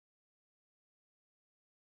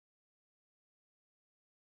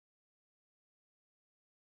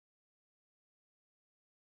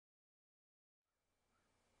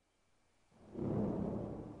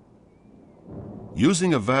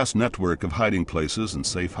Using a vast network of hiding places and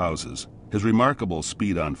safe houses, his remarkable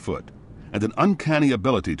speed on foot, and an uncanny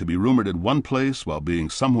ability to be rumored in one place while being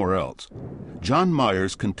somewhere else, John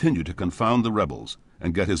Meyers continued to confound the rebels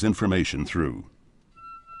and get his information through.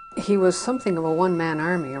 He was something of a one-man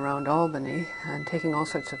army around Albany and taking all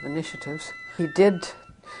sorts of initiatives. He did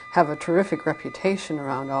have a terrific reputation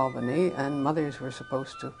around Albany, and mothers were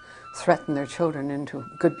supposed to threaten their children into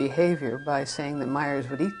good behavior by saying that Meyers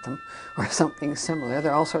would eat them or something similar.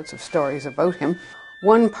 There are all sorts of stories about him.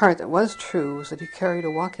 One part that was true was that he carried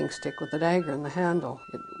a walking stick with a dagger in the handle.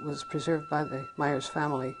 It was preserved by the Meyers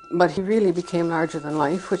family. But he really became larger than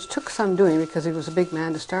life, which took some doing because he was a big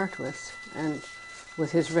man to start with. And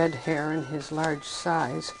with his red hair and his large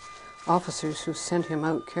size, officers who sent him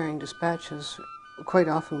out carrying dispatches quite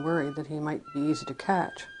often worried that he might be easy to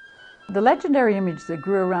catch. The legendary image that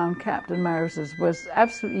grew around Captain Meyers was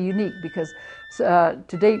absolutely unique because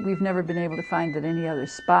to date we've never been able to find that any other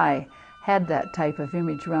spy had that type of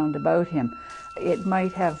image round about him. It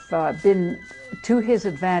might have been to his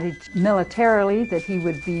advantage militarily that he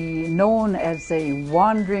would be known as a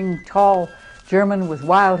wandering, tall German with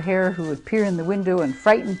wild hair who would peer in the window and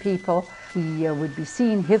frighten people. He would be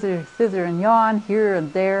seen hither, thither and yon, here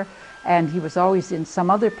and there, and he was always in some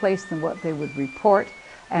other place than what they would report.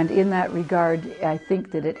 And in that regard, I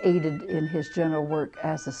think that it aided in his general work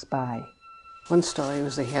as a spy. One story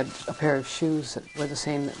was that he had a pair of shoes that were the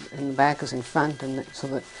same in the back as in front, and so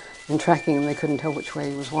that in tracking him they couldn't tell which way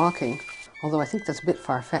he was walking, although I think that's a bit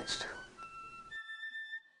far-fetched.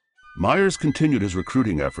 Meyers continued his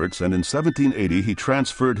recruiting efforts, and in 1780 he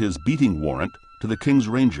transferred his beating warrant to the King's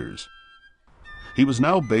Rangers. He was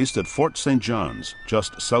now based at Fort St. John's,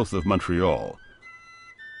 just south of Montreal.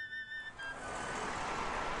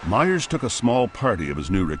 Meyers took a small party of his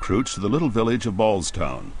new recruits to the little village of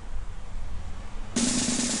Ballstown.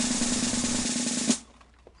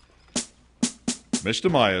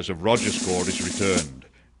 Mr. Meyers of Rogerscourt is returned,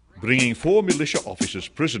 bringing 4 militia officers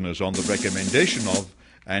prisoners on the recommendation of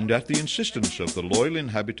and at the insistence of the loyal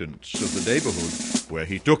inhabitants of the neighborhood where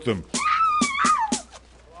he took them.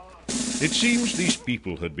 It seems these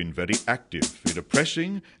people had been very active in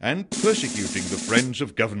oppressing and persecuting the friends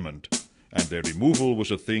of government, and their removal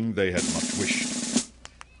was a thing they had much wished.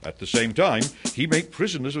 At the same time, he made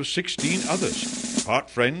prisoners of 16 others,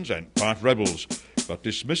 part friends and part rebels, but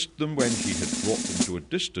dismissed them when he had brought them to a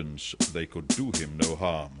distance they could do him no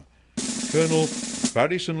harm. Colonel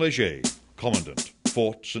Barry St. Leger, Commandant,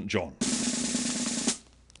 Fort St. John.